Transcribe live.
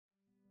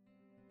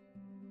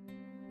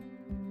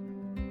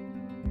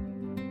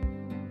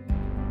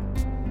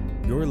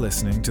You're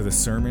listening to the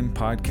Sermon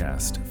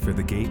Podcast for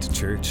the Gate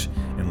Church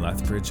in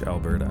Lethbridge,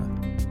 Alberta.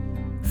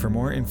 For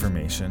more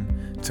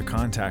information, to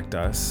contact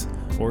us,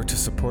 or to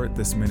support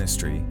this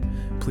ministry,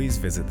 please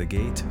visit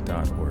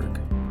thegate.org.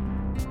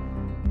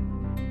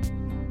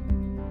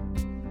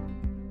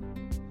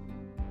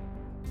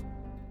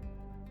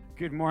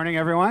 Good morning,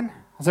 everyone.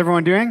 How's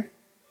everyone doing?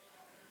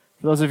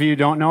 For those of you who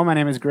don't know, my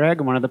name is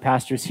Greg. I'm one of the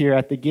pastors here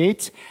at the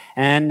Gate.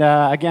 And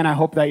again, I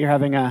hope that you're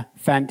having a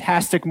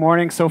fantastic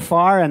morning so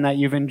far and that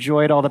you've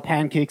enjoyed all the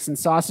pancakes and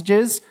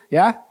sausages.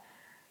 Yeah?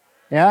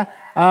 Yeah?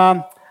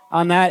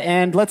 On that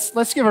end,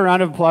 let's give a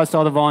round of applause to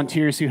all the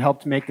volunteers who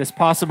helped make this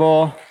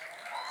possible.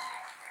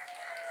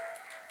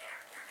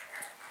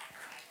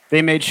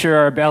 They made sure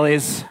our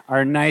bellies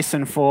are nice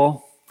and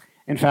full.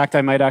 In fact,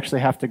 I might actually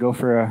have to go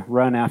for a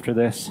run after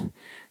this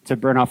to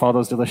burn off all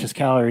those delicious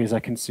calories I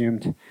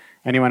consumed.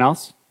 Anyone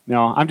else?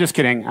 No, I'm just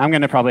kidding. I'm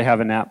going to probably have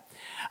a nap.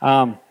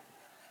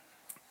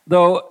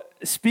 Though,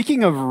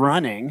 speaking of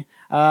running,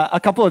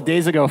 a couple of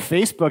days ago,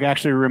 Facebook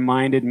actually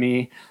reminded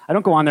me, I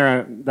don't go on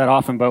there that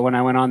often, but when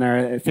I went on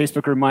there,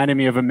 Facebook reminded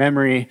me of a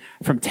memory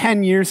from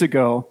 10 years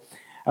ago.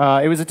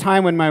 It was a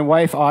time when my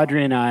wife,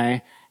 Audrey, and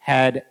I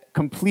had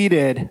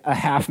completed a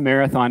half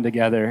marathon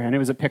together, and it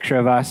was a picture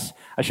of us.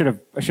 I should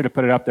have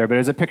put it up there, but it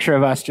was a picture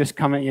of us just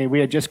coming. We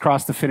had just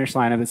crossed the finish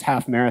line of this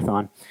half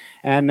marathon,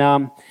 and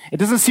it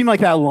doesn't seem like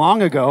that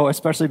long ago,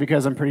 especially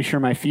because I'm pretty sure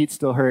my feet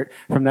still hurt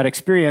from that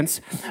experience.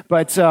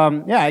 But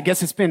yeah, I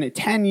guess it's been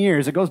 10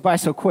 years. It goes by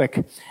so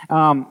quick.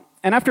 And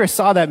after I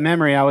saw that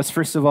memory, I was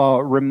first of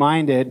all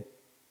reminded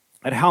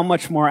at how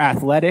much more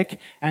athletic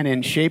and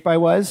in shape I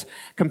was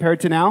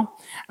compared to now.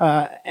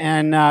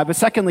 But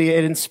secondly,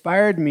 it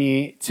inspired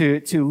me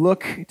to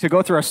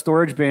go through our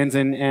storage bins,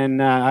 and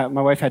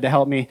my wife had to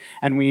help me,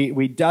 and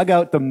we dug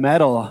out the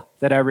medal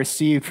that I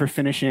received for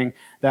finishing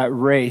that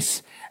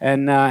race.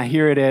 And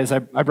here it is. I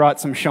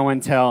brought some show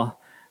and tell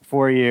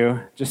for you,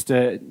 just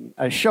a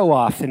show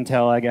off and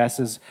tell, I guess,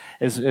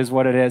 is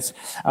what it is.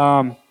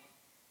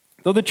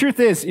 Though the truth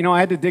is, I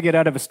had to dig it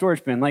out of a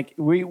storage bin. Like,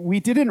 we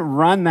didn't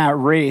run that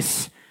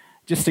race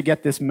just to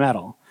get this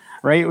medal,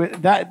 right?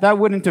 That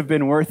wouldn't have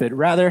been worth it.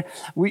 Rather,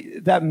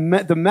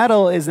 the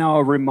medal is now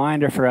a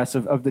reminder for us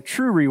of the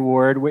true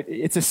reward.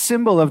 It's a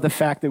symbol of the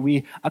fact that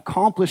we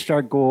accomplished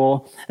our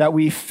goal, that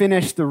we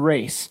finished the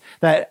race,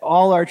 that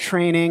all our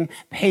training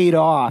paid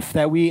off,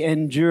 that we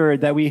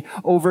endured, that we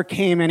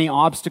overcame any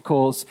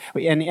obstacles,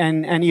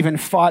 and even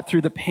fought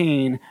through the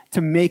pain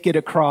to make it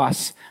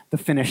across the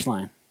finish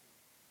line.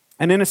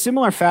 And in a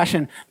similar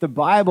fashion, the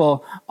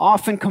Bible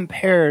often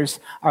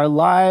compares our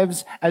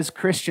lives as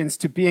Christians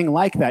to being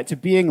like that, to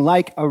being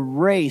like a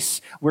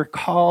race we're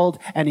called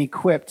and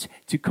equipped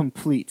to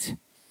complete.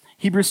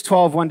 Hebrews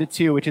 12,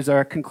 1-2, which is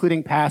our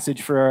concluding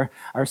passage for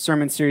our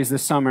sermon series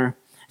this summer,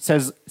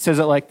 says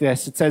it like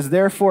this. It says,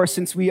 "Therefore,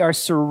 since we are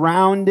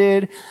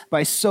surrounded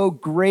by so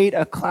great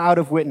a cloud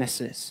of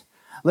witnesses,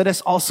 let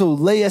us also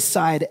lay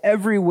aside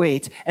every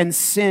weight and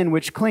sin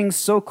which clings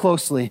so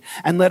closely,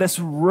 and let us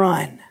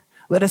run.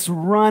 Let us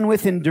run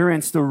with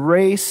endurance the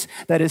race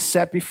that is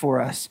set before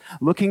us,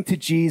 looking to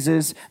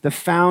Jesus, the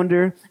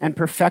founder and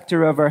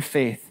perfecter of our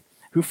faith,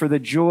 who for the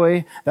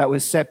joy that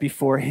was set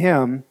before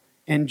him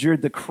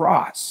endured the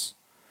cross,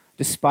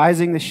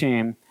 despising the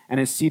shame, and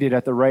is seated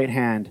at the right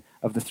hand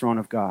of the throne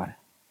of God."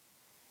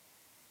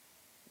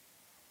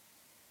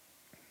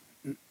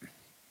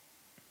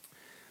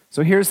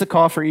 So here's the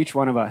call for each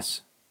one of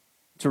us,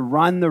 to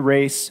run the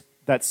race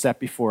that's set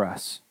before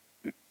us.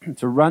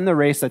 To run the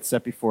race that's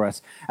set before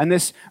us. And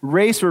this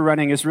race we're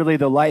running is really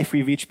the life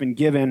we've each been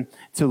given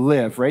to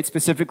live, right?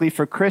 Specifically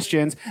for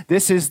Christians,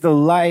 this is the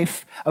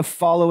life of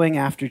following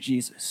after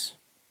Jesus.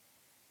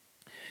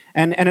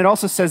 And it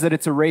also says that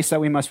it's a race that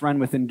we must run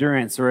with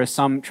endurance, or as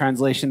some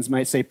translations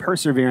might say,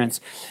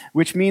 perseverance,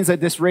 which means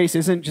that this race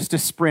isn't just a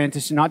sprint,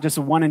 it's not just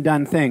a one and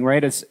done thing,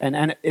 right?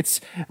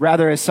 It's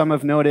rather, as some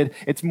have noted,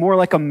 it's more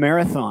like a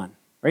marathon,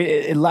 right?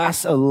 It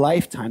lasts a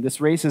lifetime.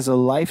 This race is a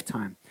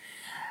lifetime.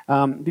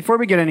 Before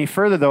we get any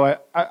further, though,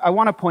 I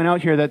want to point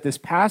out here that this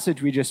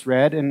passage we just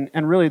read, and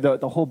really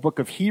the whole book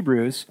of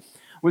Hebrews,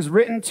 was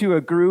written to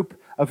a group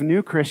of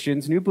new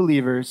Christians, new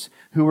believers,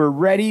 who were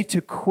ready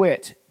to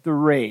quit the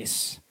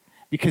race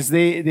because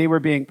they were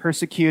being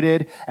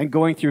persecuted and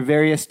going through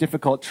various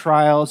difficult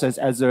trials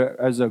as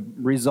a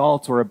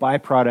result or a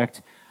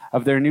byproduct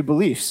of their new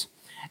beliefs.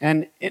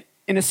 And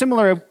in a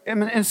similar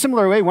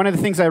way, one of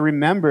the things I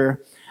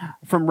remember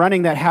from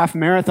running that half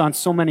marathon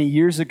so many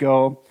years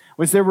ago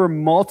was there were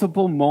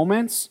multiple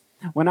moments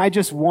when I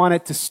just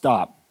wanted to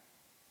stop.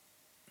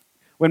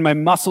 When my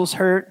muscles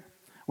hurt,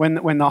 when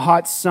the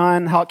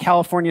hot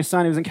California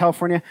sun, it was in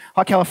California,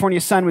 hot California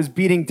sun was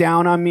beating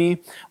down on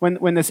me,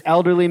 when this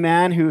elderly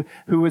man who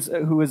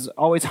was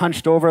always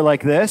hunched over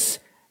like this,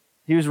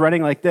 he was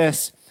running like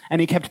this, and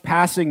he kept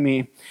passing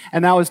me,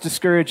 and that was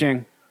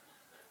discouraging.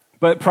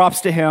 But props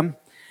to him.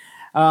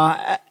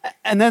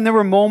 And then there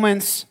were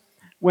moments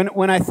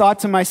when I thought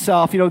to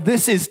myself,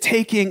 this is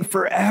taking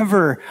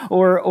forever,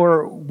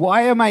 or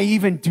why am I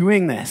even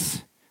doing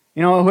this?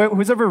 You know,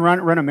 who's ever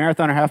run a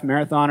marathon or half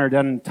marathon or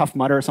done Tough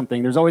Mudder or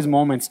something? There's always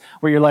moments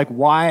where you're like,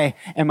 why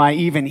am I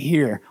even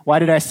here? Why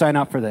did I sign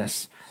up for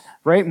this?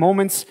 Right?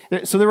 Moments.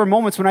 So there were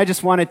moments when I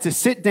just wanted to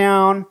sit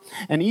down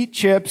and eat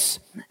chips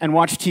and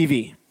watch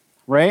TV.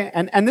 Right?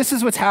 And this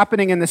is what's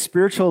happening in the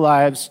spiritual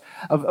lives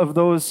of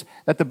those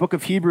that the book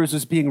of Hebrews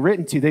was being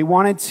written to. They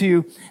wanted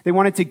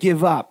to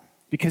give up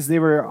because they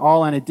were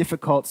all in a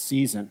difficult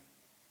season.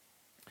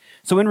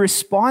 So in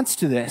response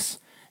to this,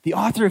 the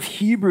author of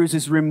Hebrews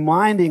is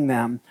reminding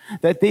them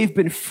that they've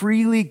been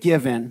freely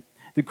given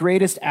the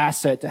greatest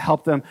asset to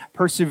help them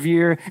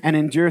persevere and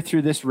endure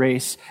through this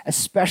race,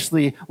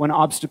 especially when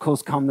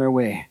obstacles come their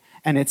way.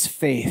 And it's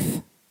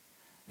faith.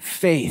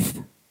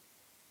 Faith.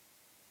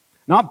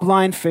 Not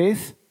blind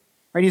faith,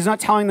 right? He's not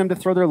telling them to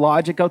throw their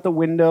logic out the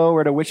window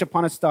or to wish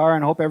upon a star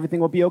and hope everything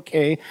will be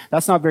okay.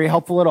 That's not very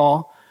helpful at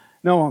all.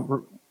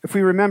 No, if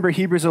we remember,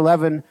 Hebrews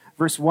 11,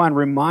 verse 1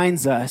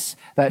 reminds us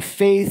that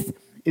faith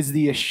is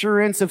the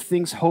assurance of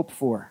things hoped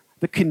for,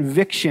 the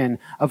conviction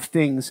of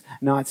things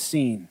not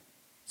seen.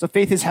 So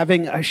faith is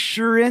having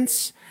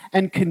assurance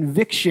and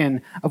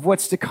conviction of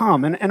what's to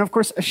come. And of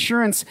course,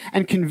 assurance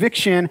and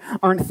conviction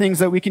aren't things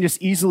that we can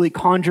just easily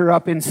conjure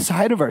up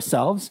inside of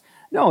ourselves.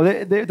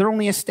 No, they're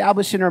only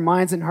established in our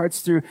minds and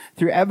hearts through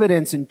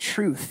evidence and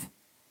truth.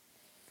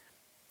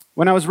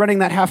 When I was running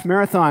that half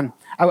marathon,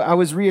 I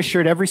was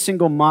reassured every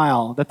single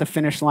mile that the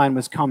finish line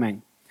was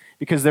coming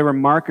because there were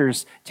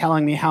markers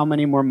telling me how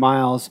many more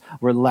miles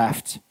were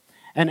left.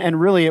 And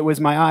really, it was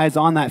my eyes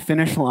on that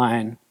finish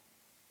line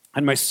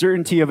and my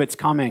certainty of its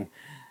coming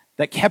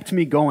that kept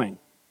me going.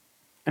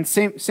 And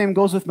same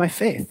goes with my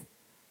faith.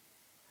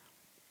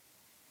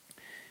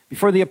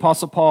 Before the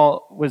Apostle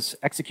Paul was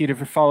executed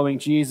for following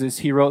Jesus,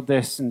 he wrote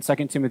this in 2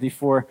 Timothy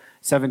 4,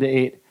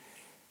 7-8.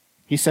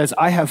 He says,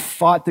 I have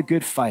fought the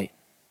good fight.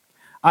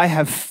 I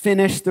have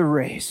finished the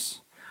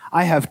race.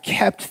 I have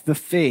kept the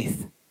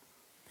faith.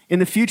 In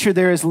the future,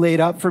 there is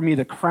laid up for me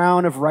the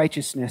crown of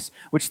righteousness,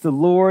 which the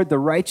Lord, the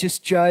righteous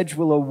judge,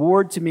 will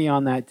award to me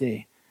on that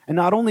day. And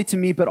not only to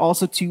me, but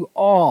also to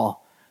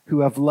all who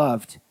have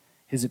loved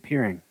his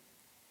appearing.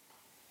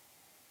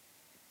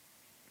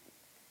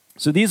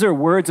 So these are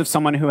words of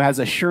someone who has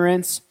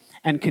assurance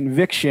and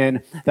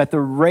conviction that the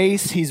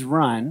race he's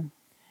run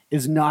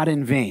is not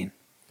in vain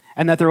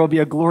and that there will be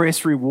a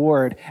glorious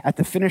reward at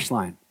the finish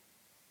line.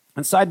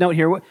 And side note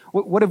here,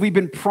 what have we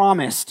been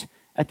promised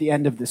at the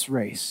end of this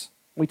race?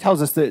 He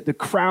tells us the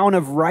crown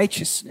of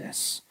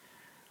righteousness,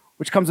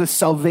 which comes with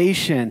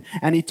salvation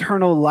and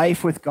eternal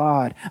life with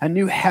God, a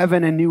new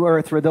heaven and new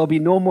earth where there'll be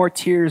no more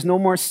tears, no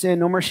more sin,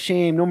 no more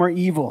shame, no more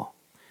evil.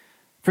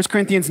 1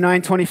 Corinthians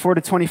 9,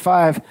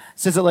 24-25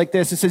 says it like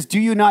this. It says, do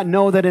you not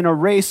know that in a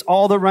race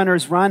all the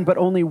runners run, but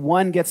only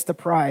one gets the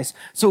prize?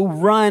 So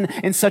run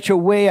in such a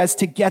way as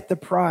to get the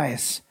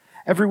prize.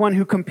 Everyone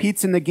who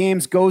competes in the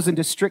games goes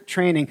into strict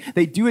training.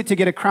 They do it to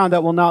get a crown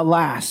that will not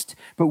last,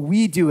 but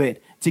we do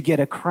it to get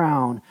a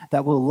crown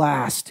that will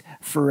last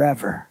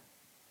forever.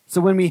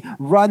 So when we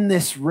run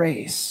this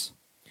race,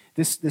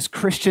 this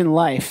Christian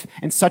life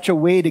in such a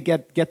way to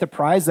get the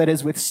prize, that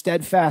is with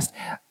steadfast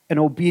and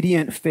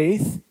obedient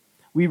faith,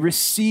 we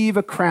receive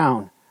a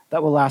crown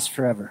that will last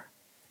forever.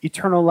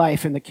 Eternal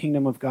life in the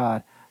kingdom of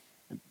God,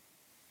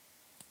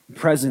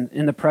 present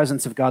in the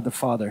presence of God the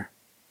Father.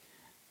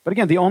 But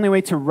again, the only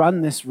way to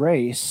run this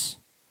race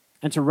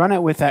and to run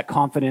it with that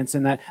confidence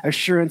and that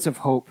assurance of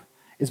hope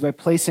is by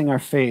placing our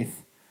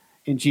faith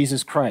in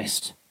Jesus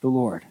Christ, the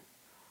Lord.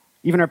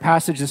 Even our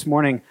passage this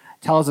morning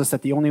tells us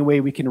that the only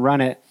way we can run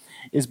it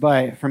is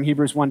by, from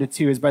Hebrews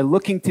 1-2, is by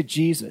looking to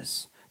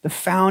Jesus, the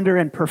founder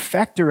and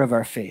perfecter of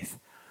our faith,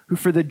 who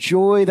for the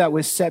joy that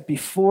was set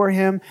before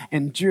him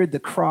endured the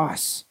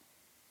cross,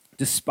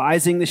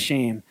 despising the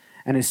shame,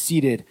 and is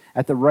seated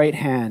at the right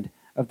hand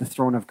of the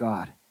throne of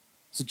God.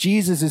 So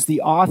Jesus is the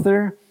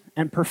author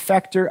and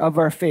perfecter of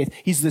our faith.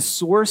 He's the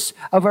source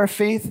of our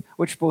faith,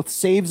 which both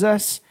saves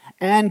us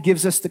and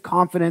gives us the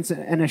confidence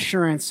and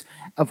assurance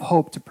of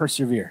hope to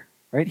persevere.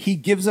 Right? He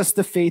gives us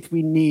the faith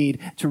we need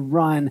to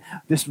run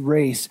this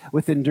race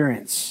with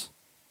endurance.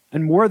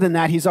 And more than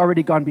that, he's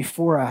already gone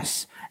before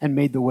us and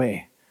made the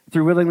way.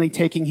 Through willingly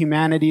taking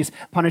humanity's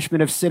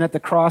punishment of sin at the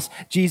cross,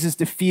 Jesus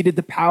defeated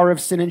the power of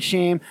sin and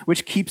shame,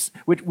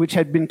 which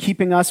had been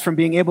keeping us from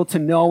being able to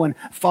know and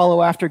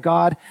follow after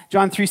God.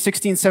 John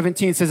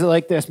 3:16-17 says it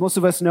like this. Most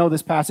of us know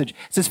this passage.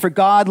 It says, for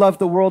God loved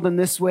the world in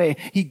this way.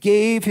 He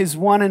gave his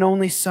one and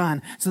only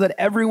Son, so that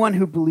everyone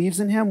who believes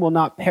in him will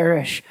not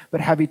perish, but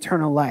have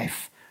eternal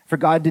life. For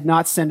God did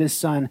not send his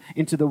Son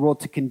into the world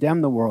to condemn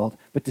the world,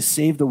 but to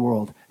save the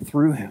world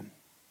through him.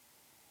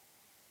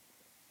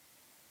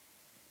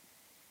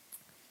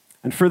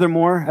 And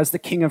furthermore, as the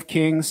King of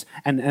Kings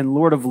and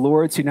Lord of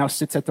Lords who now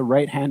sits at the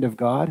right hand of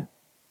God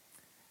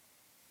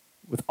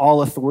with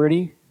all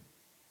authority,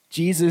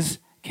 Jesus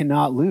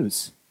cannot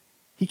lose.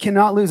 He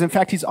cannot lose. In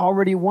fact, he's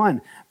already won,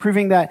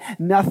 proving that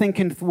nothing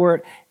can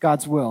thwart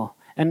God's will.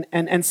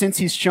 And since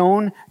he's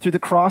shown through the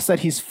cross that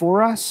he's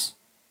for us,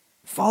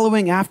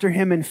 Following after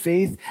him in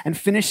faith and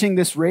finishing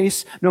this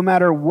race, no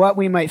matter what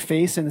we might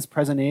face in this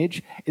present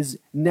age, is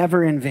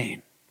never in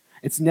vain.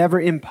 It's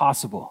never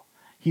impossible.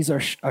 He's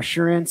our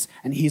assurance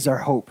and he's our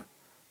hope.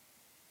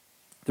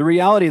 The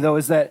reality, though,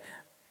 is that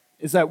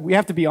we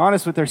have to be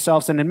honest with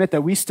ourselves and admit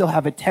that we still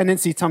have a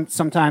tendency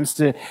sometimes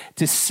to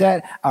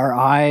set our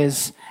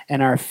eyes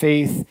and our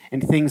faith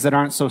in things that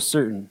aren't so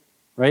certain,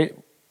 right?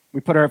 We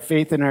put our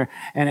faith in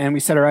and we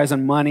set our eyes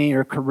on money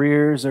or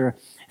careers or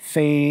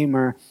fame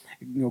or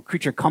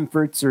creature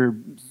comforts or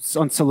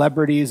on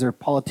celebrities or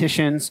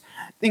politicians,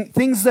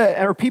 things that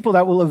are people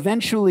that will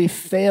eventually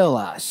fail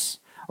us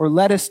or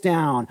let us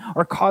down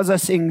or cause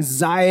us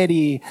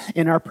anxiety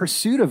in our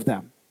pursuit of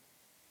them.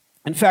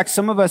 In fact,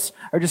 some of us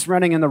are just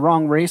running in the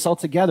wrong race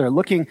altogether,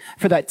 looking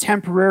for that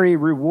temporary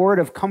reward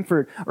of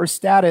comfort or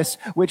status,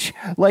 which,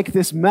 like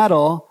this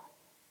medal,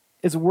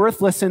 is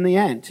worthless in the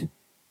end.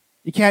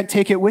 You can't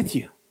take it with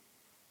you,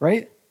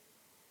 right?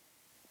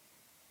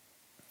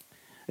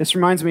 This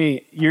reminds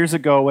me years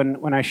ago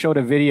when I showed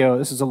a video.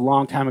 This is a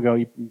long time ago.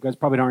 You guys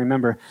probably don't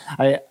remember.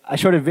 I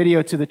showed a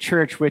video to the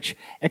church which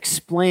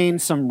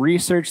explained some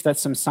research that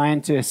some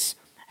scientists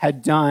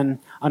had done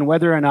on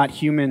whether or not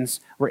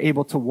humans were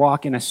able to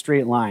walk in a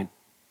straight line.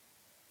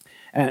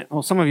 And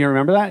some of you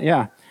remember that?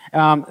 Yeah.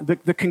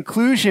 The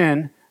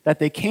conclusion that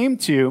they came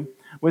to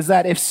was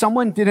that if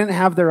someone didn't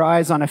have their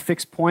eyes on a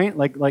fixed point,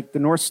 like the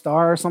North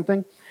Star or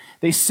something,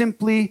 they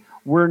simply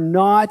were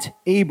not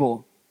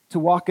able to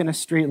walk in a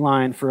straight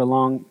line for a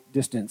long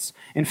distance.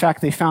 In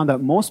fact, they found that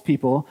most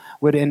people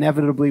would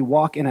inevitably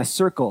walk in a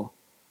circle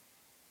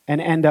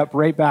and end up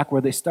right back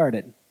where they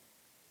started.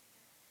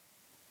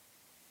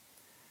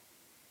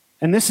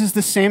 And this is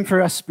the same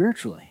for us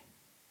spiritually.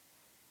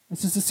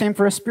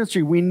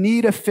 We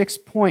need a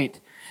fixed point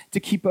to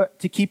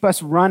keep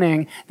us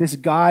running this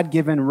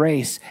God-given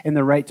race in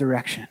the right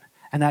direction.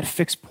 And that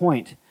fixed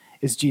point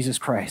is Jesus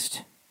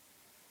Christ.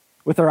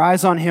 With our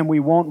eyes on him, we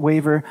won't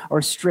waver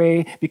or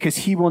stray because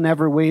he will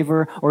never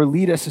waver or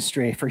lead us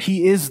astray, for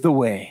he is the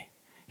way,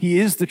 he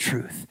is the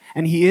truth,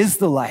 and he is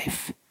the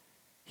life.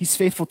 He's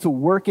faithful to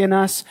work in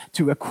us,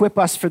 to equip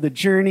us for the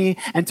journey,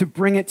 and to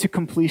bring it to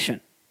completion.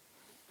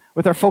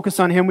 With our focus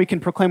on him, we can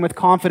proclaim with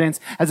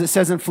confidence, as it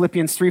says in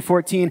Philippians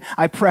 3:14,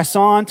 I press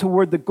on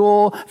toward the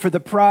goal for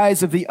the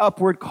prize of the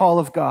upward call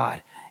of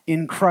God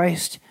in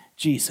Christ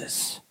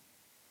Jesus.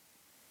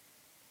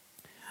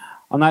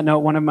 On that note,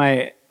 one of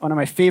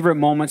my favorite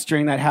moments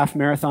during that half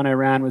marathon I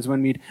ran was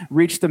when we'd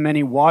reached the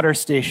many water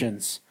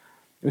stations.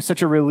 It was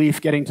such a relief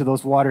getting to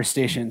those water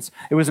stations.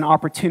 It was an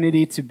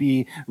opportunity to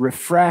be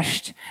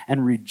refreshed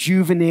and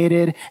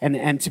rejuvenated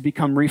and to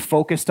become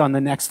refocused on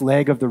the next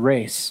leg of the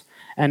race.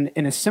 And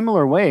in a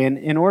similar way,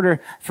 in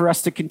order for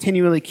us to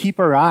continually keep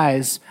our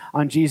eyes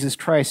on Jesus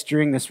Christ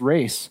during this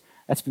race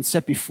that's been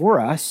set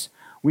before us,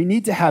 we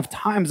need to have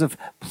times of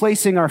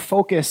placing our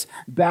focus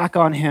back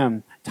on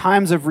him,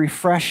 times of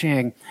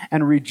refreshing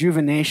and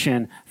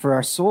rejuvenation for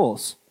our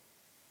souls.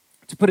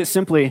 To put it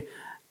simply,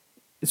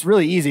 it's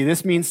really easy.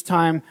 This means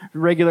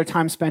regular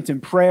time spent in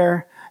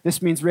prayer.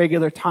 This means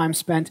regular time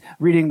spent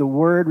reading the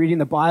Word, reading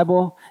the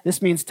Bible. This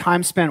means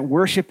time spent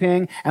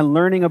worshiping and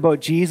learning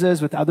about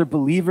Jesus with other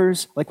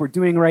believers like we're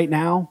doing right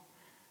now.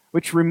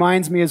 Which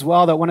reminds me as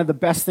well that one of the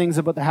best things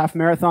about the half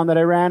marathon that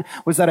I ran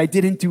was that I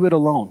didn't do it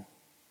alone.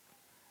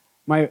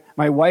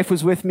 My wife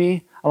was with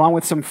me, along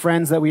with some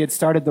friends that we had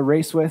started the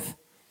race with.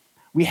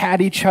 We had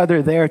each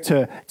other there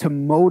to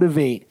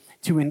motivate,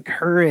 to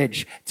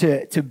encourage,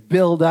 to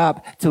build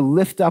up, to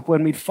lift up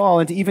when we'd fall,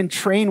 and to even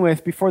train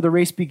with before the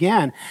race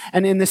began.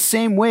 And in the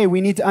same way, we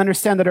need to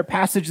understand that our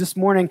passage this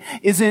morning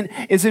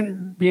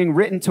isn't being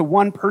written to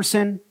one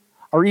person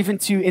or even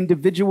to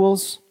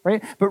individuals,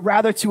 right? But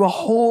rather to a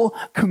whole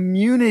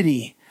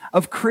community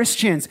of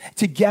Christians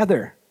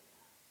together.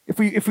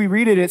 If we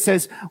read it, it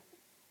says,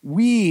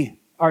 we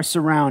are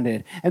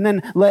surrounded. And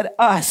then let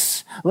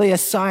us lay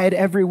aside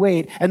every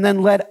weight. And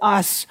then let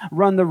us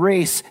run the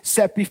race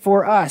set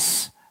before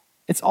us.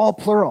 It's all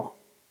plural.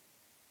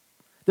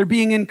 They're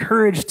being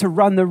encouraged to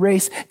run the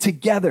race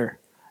together.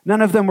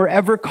 None of them were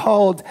ever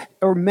called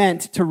or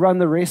meant to run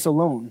the race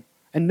alone.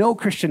 And no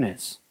Christian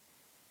is.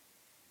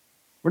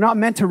 We're not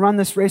meant to run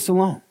this race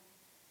alone.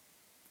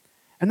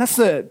 And that's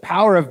the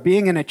power of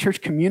being in a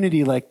church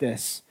community like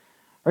this.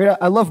 Right?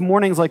 I love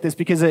mornings like this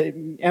because it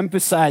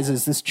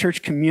emphasizes this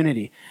church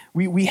community.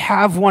 We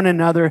have one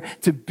another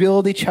to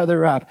build each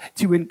other up,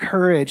 to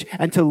encourage,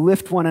 and to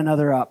lift one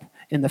another up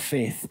in the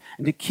faith,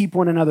 and to keep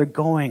one another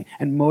going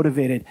and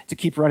motivated to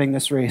keep running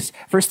this race.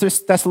 1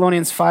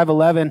 Thessalonians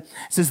 5:11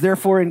 says,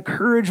 therefore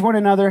encourage one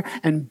another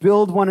and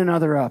build one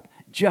another up,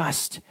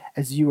 just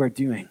as you are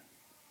doing.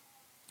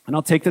 And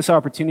I'll take this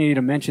opportunity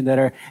to mention that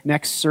our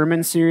next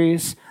sermon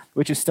series,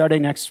 which is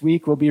starting next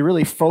week, will be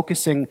really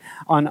focusing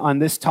on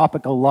this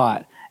topic a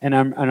lot. And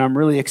I'm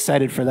really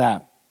excited for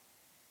that.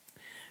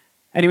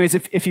 Anyways,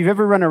 if you've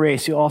ever run a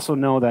race, you'll also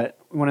know that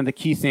one of the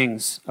key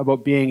things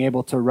about being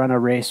able to run a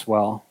race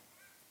well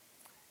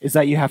is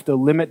that you have to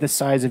limit the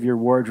size of your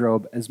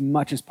wardrobe as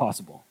much as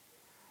possible,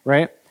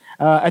 right?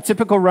 A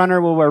typical runner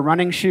will wear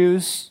running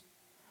shoes,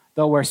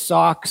 They'll wear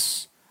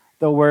socks.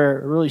 They'll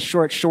wear really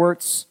short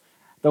shorts.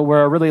 They'll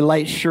wear a really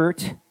light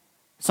shirt,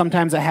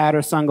 sometimes a hat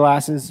or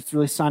sunglasses. It's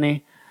really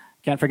sunny.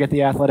 Can't forget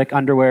the athletic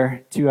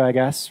underwear too, I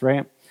guess,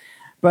 right?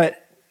 But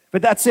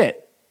that's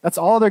it. That's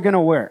all they're going to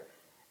wear.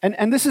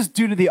 And this is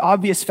due to the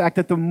obvious fact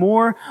that the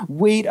more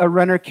weight a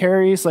runner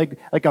carries, like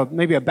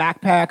maybe a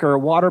backpack or a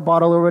water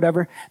bottle or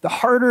whatever, the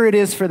harder it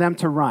is for them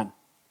to run,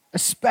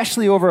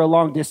 especially over a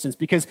long distance,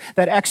 because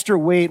that extra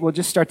weight will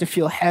just start to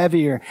feel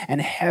heavier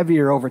and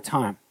heavier over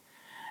time.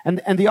 And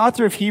the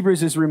author of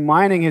Hebrews is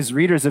reminding his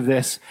readers of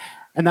this,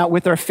 and that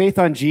with our faith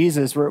on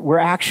Jesus, we're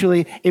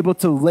actually able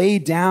to lay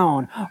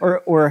down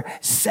or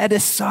set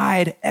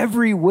aside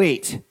every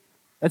weight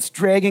that's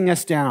dragging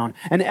us down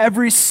and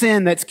every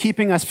sin that's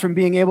keeping us from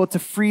being able to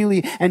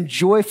freely and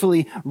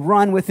joyfully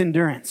run with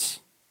endurance.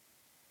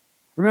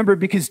 Remember,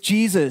 because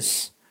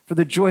Jesus, for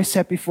the joy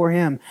set before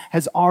him,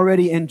 has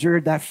already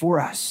endured that for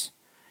us.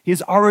 He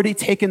has already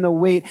taken the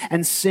weight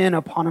and sin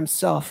upon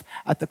himself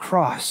at the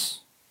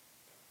cross.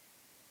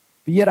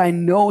 But yet I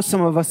know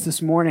some of us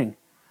this morning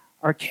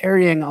are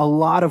carrying a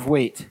lot of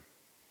weight.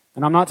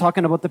 And I'm not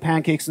talking about the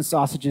pancakes and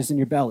sausages in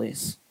your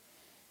bellies.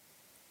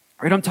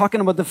 Right? I'm talking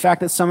about the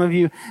fact that some of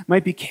you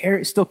might be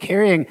still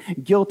carrying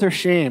guilt or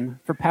shame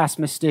for past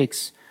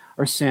mistakes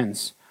or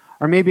sins.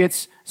 Or maybe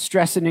it's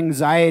stress and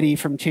anxiety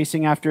from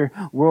chasing after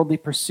worldly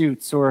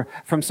pursuits or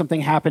from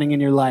something happening in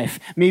your life.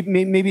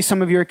 Maybe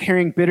some of you are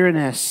carrying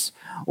bitterness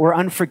or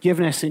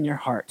unforgiveness in your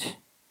heart.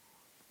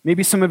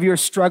 Maybe some of you are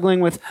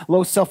struggling with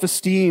low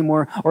self-esteem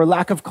or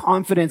lack of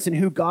confidence in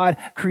who God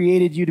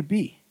created you to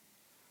be.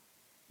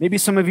 Maybe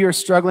some of you are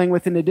struggling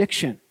with an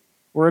addiction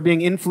or are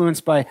being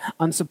influenced by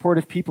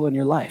unsupportive people in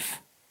your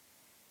life.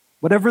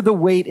 Whatever the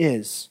weight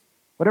is,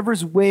 whatever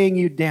is weighing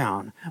you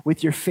down,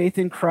 with your faith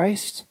in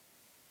Christ,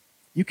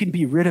 you can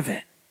be rid of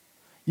it.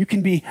 You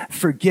can be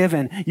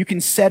forgiven. You can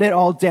set it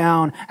all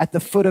down at the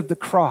foot of the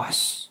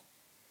cross.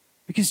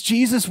 Because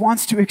Jesus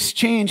wants to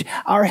exchange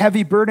our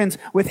heavy burdens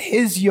with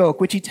his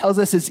yoke, which he tells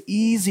us is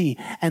easy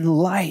and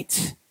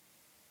light.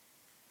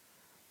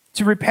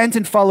 To repent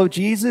and follow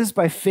Jesus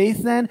by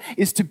faith, then,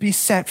 is to be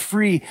set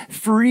free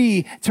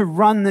to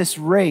run this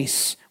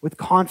race with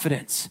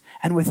confidence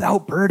and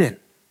without burden.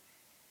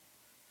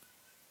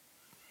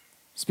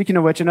 Speaking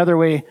of which, another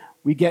way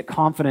we get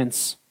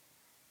confidence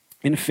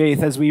in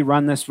faith as we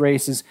run this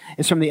race is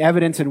from the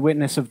evidence and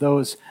witness of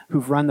those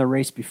who've run the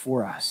race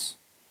before us.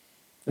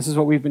 This is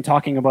what we've been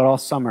talking about all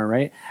summer,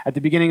 right? At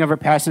the beginning of our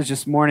passage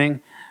this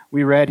morning,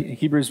 we read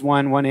Hebrews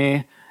 1:1a.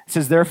 It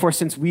says, "Therefore,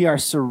 since we are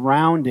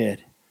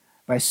surrounded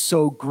by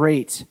so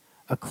great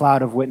a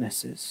cloud of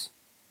witnesses."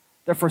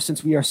 Therefore,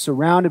 since we are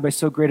surrounded by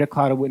so great a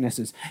cloud of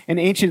witnesses. In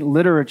ancient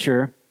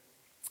literature,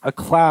 a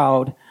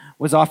cloud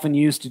was often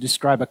used to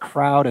describe a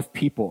crowd of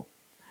people.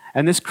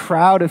 And this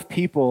crowd of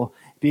people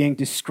being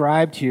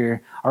described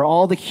here are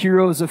all the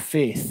heroes of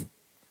faith,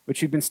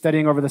 which we've been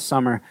studying over the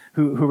summer,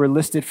 who were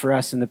listed for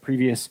us in the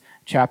previous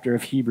chapter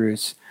of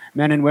Hebrews.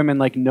 Men and women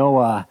like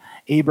Noah,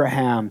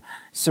 Abraham,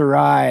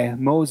 Sarai,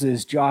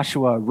 Moses,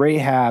 Joshua,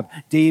 Rahab,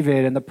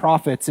 David, and the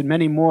prophets, and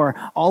many more,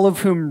 all of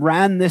whom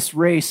ran this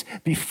race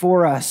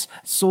before us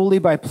solely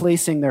by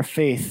placing their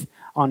faith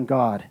on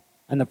God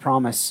and the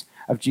promise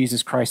of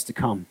Jesus Christ to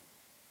come.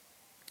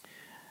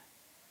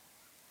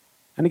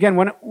 And again,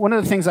 one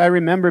of the things I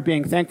remember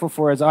being thankful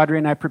for as Audrey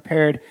and I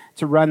prepared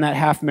to run that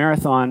half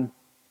marathon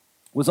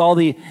was all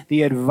the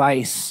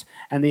advice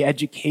and the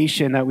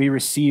education that we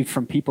received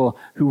from people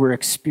who were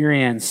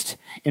experienced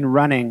in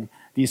running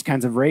these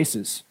kinds of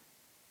races.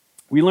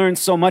 We learned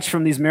so much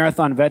from these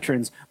marathon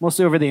veterans,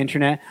 mostly over the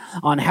internet,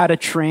 on how to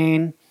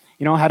train,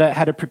 how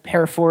to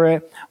prepare for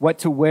it, what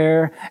to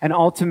wear, and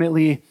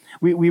ultimately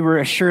we were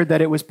assured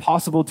that it was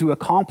possible to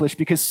accomplish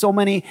because so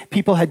many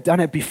people had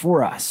done it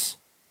before us.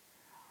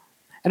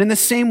 And in the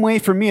same way,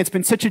 for me, it's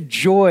been such a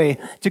joy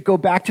to go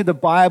back to the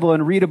Bible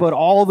and read about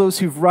all those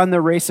who've run the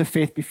race of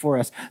faith before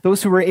us,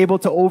 those who were able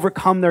to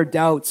overcome their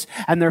doubts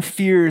and their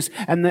fears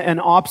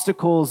and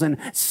obstacles and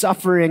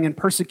suffering and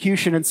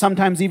persecution and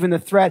sometimes even the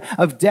threat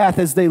of death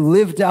as they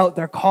lived out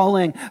their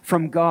calling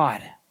from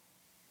God,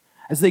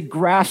 as they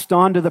grasped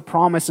onto the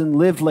promise and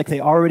lived like they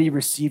already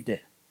received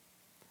it.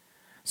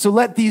 So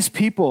let these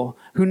people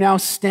who now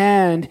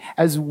stand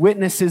as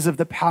witnesses of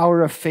the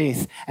power of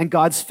faith and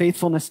God's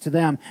faithfulness to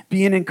them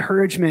be an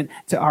encouragement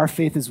to our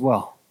faith as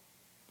well.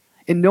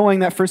 In knowing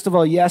that, first of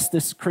all, yes,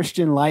 this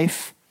Christian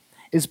life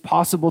is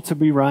possible to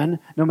be run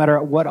no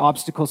matter what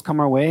obstacles come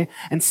our way.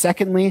 And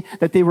secondly,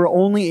 that they were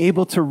only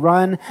able to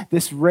run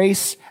this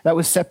race that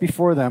was set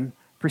before them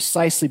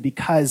precisely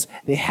because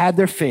they had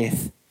their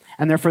faith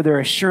and therefore their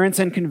assurance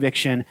and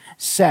conviction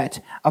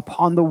set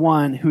upon the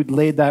one who'd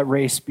laid that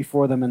race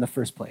before them in the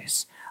first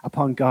place,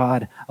 upon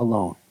God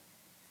alone.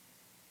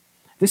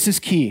 This is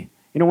key.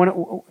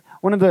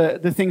 One of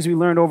the things we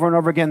learned over and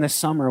over again this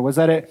summer was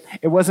that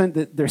it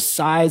wasn't their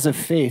size of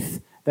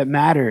faith that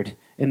mattered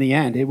in the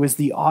end. It was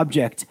the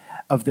object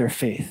of their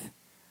faith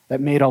that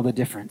made all the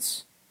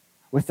difference.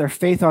 With their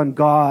faith on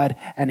God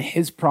and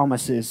his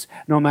promises,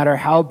 no matter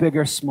how big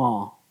or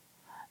small,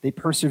 they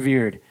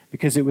persevered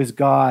because it was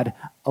God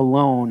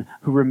alone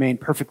who remained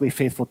perfectly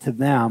faithful to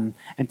them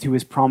and to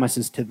his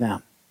promises to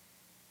them.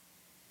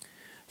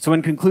 So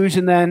in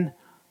conclusion then,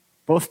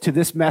 both to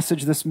this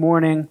message this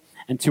morning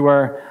and to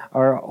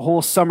our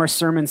whole summer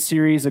sermon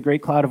series, A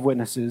Great Cloud of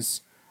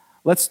Witnesses,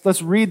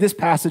 let's read this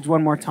passage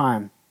one more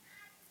time.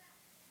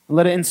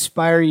 Let it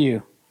inspire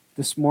you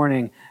this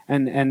morning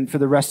and for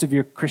the rest of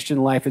your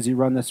Christian life as you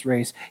run this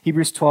race.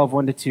 Hebrews 12,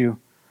 1-2. It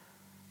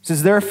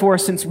says, therefore,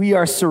 since we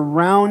are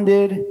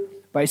surrounded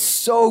by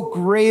so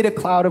great a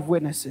cloud of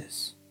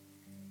witnesses,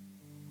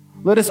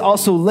 let us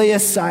also lay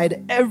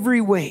aside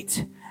every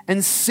weight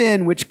and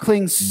sin which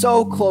clings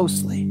so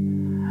closely,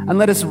 and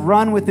let us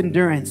run with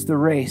endurance the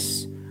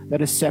race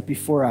that is set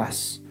before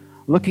us,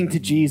 looking to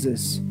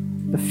Jesus,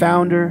 the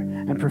founder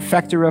and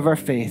perfecter of our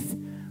faith,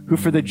 who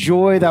for the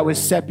joy that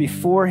was set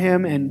before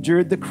him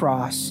endured the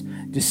cross,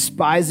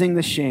 despising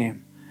the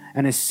shame,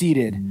 and is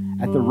seated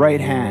at the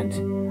right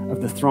hand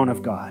of the throne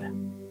of God.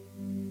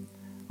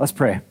 Let's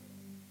pray.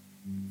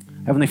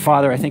 Heavenly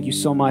Father, I thank you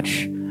so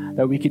much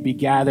that we could be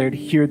gathered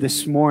here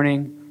this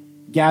morning,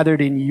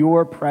 gathered in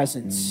your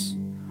presence,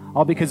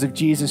 all because of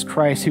Jesus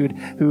Christ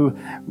who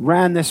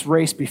ran this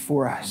race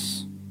before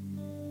us.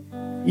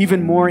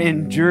 Even more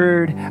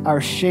endured our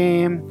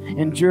shame,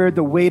 endured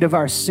the weight of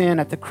our sin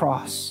at the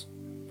cross,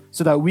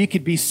 so that we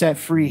could be set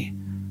free,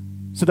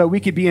 so that we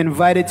could be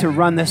invited to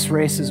run this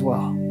race as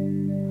well.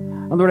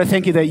 And Lord, I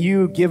thank you that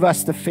you give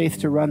us the faith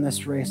to run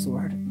this race,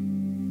 Lord.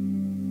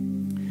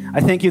 I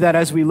thank you that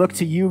as we look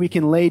to you, we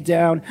can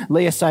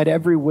lay aside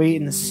every weight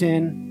and the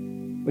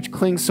sin which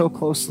clings so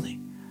closely,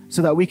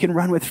 so that we can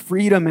run with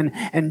freedom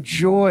and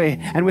joy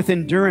and with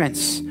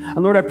endurance. And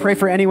Lord, I pray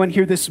for anyone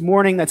here this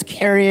morning that's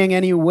carrying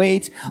any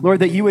weight, Lord,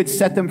 that you would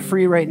set them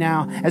free right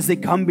now as they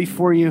come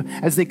before you,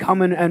 as they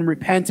come and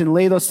repent and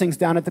lay those things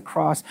down at the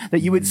cross, that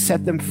you would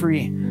set them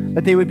free,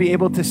 that they would be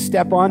able to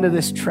step onto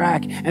this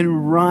track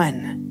and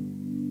run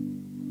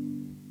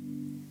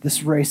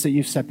this race that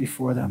you've set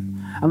before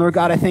them. And Lord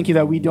God, I thank you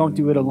that we don't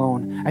do it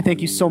alone. I thank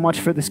you so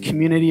much for this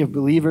community of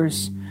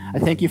believers. I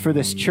thank you for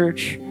this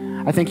church.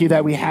 I thank you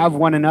that we have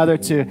one another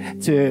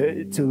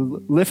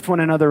to lift one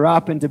another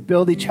up and to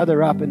build each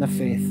other up in the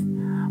faith.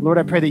 Lord,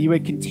 I pray that you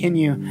would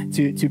continue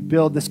to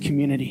build this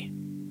community,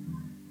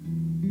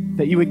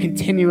 that you would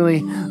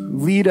continually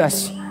lead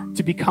us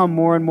to become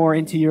more and more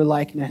into your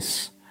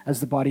likeness as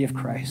the body of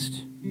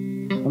Christ.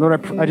 And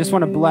Lord, I just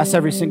want to bless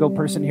every single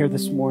person here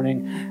this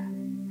morning.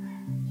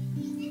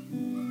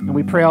 And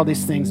we pray all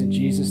these things in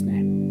Jesus'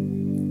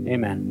 name.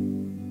 Amen.